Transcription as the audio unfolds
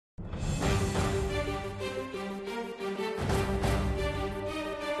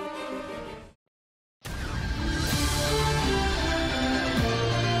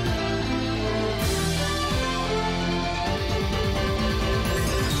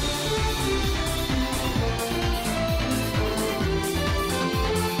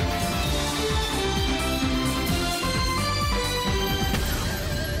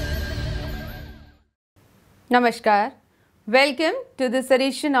Namaskar. Welcome to this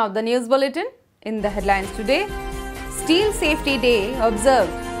edition of the News Bulletin. In the headlines today, Steel Safety Day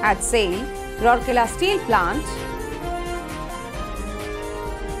observed at SAIL, Rourkela Steel Plant.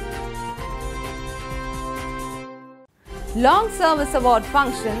 Long Service Award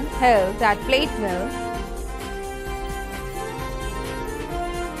function held at Plate Mill.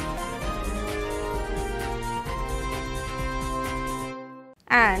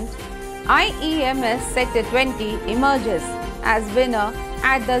 And IEMS Sector 20 emerges as winner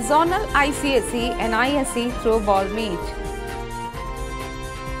at the Zonal ICSE and ISE Throwball Meet.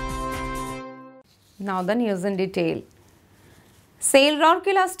 Now the news in detail. SAIL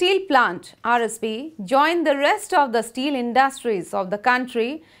Rourkela Steel Plant (RSP) joined the rest of the steel industries of the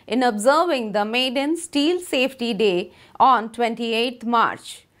country in observing the maiden Steel Safety Day on 28th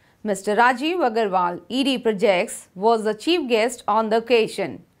March. Mr. Rajiv Agarwal, ED Projects, was the chief guest on the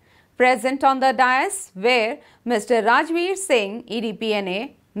occasion. Present on the dais were Mr. Rajveer Singh,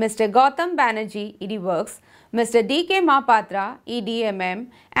 EDPNA, Mr. Gautam Banerjee, ED Works, Mr. D.K. Mahapatra, EDMM,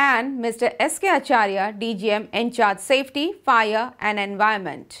 and Mr. S.K. Acharya, DGM in charge Safety, Fire and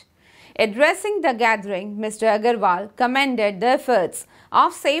Environment. Addressing the gathering, Mr. Agarwal commended the efforts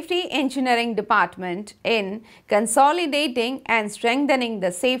of Safety Engineering Department in consolidating and strengthening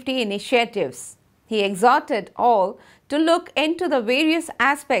the safety initiatives. He exhorted all to look into the various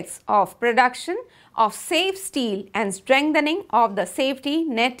aspects of production of safe steel and strengthening of the safety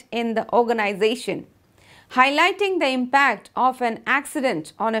net in the organization. Highlighting the impact of an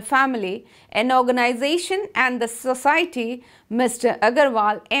accident on a family, an organization and the society, Mr.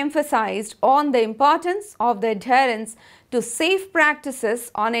 Agarwal emphasized on the importance of the adherence to safe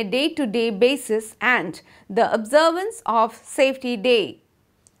practices on a day-to-day basis and the observance of Safety Day.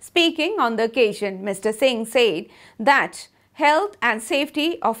 Speaking on the occasion, Mr. Singh said that health and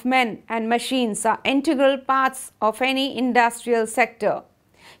safety of men and machines are integral parts of any industrial sector.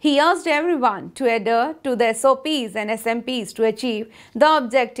 He urged everyone to adhere to the SOPs and SMPs to achieve the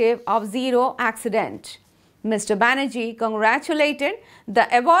objective of zero accident. Mr. Banerjee congratulated the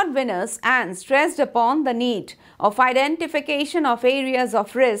award winners and stressed upon the need of identification of areas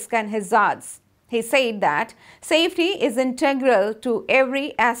of risk and hazards. He said that safety is integral to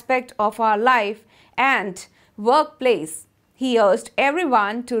every aspect of our life and workplace. He urged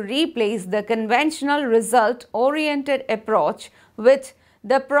everyone to replace the conventional result-oriented approach with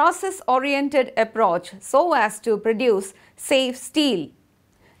the process-oriented approach so as to produce safe steel.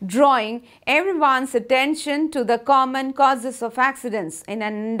 Drawing everyone's attention to the common causes of accidents in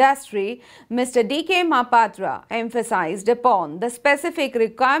an industry, Mr. D.K. Mahapatra emphasized upon the specific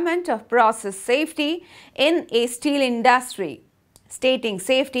requirement of process safety in a steel industry. Stating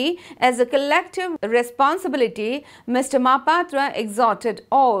safety as a collective responsibility, Mr. Mahapatra exhorted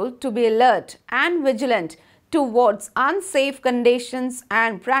all to be alert and vigilant towards unsafe conditions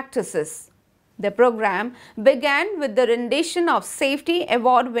and practices. The program began with the rendition of Safety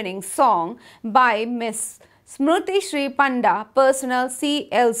Award-winning song by Miss Smruti Sri Panda, Personal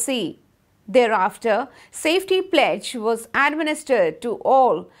CLC. Thereafter, Safety Pledge was administered to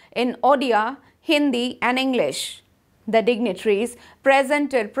all in Odia, Hindi and English. The dignitaries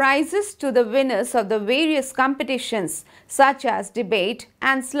presented prizes to the winners of the various competitions such as debate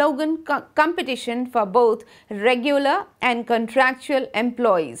and slogan competition for both regular and contractual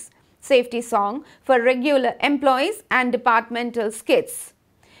employees, safety song for regular employees and departmental skits.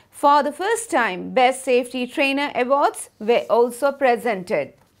 For the first time, Best Safety Trainer Awards were also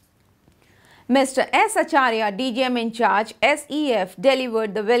presented. Mr. S. Acharya, DGM in charge, SEF,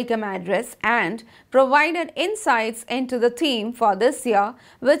 delivered the welcome address and provided insights into the theme for this year,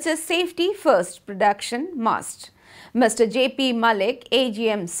 which is Safety First, Production Must. Mr. J.P. Malik,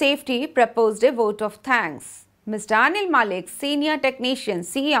 AGM Safety, proposed a vote of thanks. Mr. Anil Malik, Senior Technician,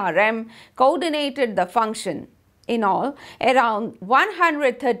 CRM, coordinated the function. In all, around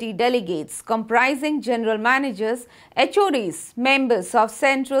 130 delegates comprising general managers, HODs, members of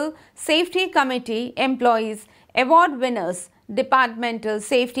Central Safety Committee, employees, award winners, departmental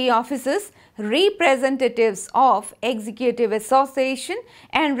safety officers, representatives of Executive Association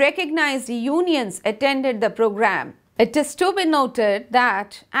and recognized unions attended the program. It is to be noted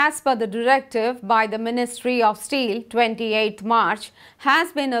that as per the directive by the Ministry of Steel, 28th March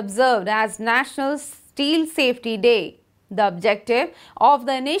has been observed as National Steel Safety Day. The objective of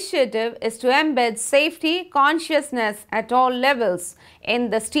the initiative is to embed safety consciousness at all levels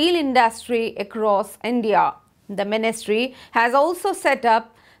in the steel industry across India. The ministry has also set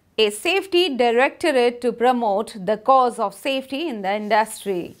up a safety directorate to promote the cause of safety in the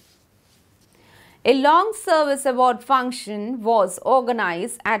industry. A long service award function was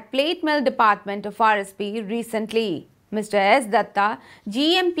organized at Plate Mill Department of RSP recently. Mr. S. Datta,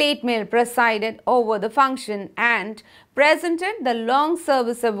 GM Plate Mill, presided over the function and presented the Long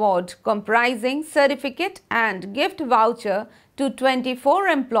Service Award comprising certificate and gift voucher to 24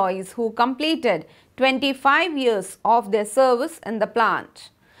 employees who completed 25 years of their service in the plant.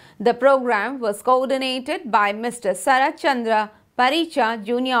 The program was coordinated by Mr. Sarat Chandra Paricha,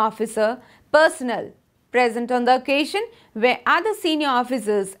 Junior Officer, Personnel. Present on the occasion were other senior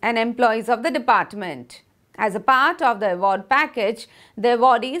officers and employees of the department. As a part of the award package, the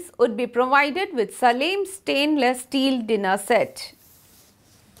awardees would be provided with Salem stainless steel dinner set.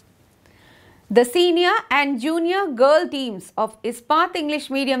 The senior and junior girl teams of Ispat English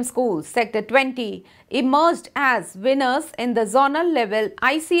Medium School, Sector 20, emerged as winners in the zonal level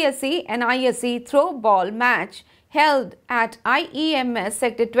ICSE and ISE throw ball match held at IEMS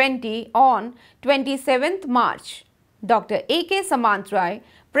Sector 20 on 27th March. Dr. A.K. Samantrai,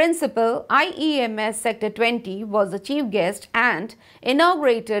 Principal IEMS Sector 20, was the chief guest and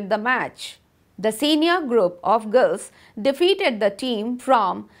inaugurated the match. The senior group of girls defeated the team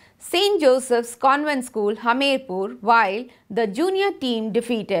from St. Joseph's Convent School, Hamirpur, while the junior team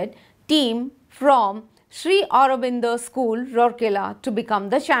defeated team from Sri Aurobindo School, Rourkela, to become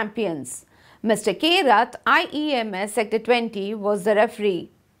the champions. Mr. K. Rath, IEMS Sector 20, was the referee.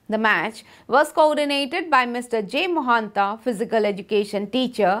 The match was coordinated by Mr. J. Mohanta, Physical Education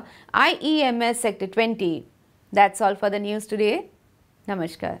Teacher, IEMS Sector 20. That's all for the news today.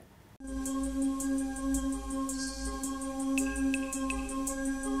 Namaskar.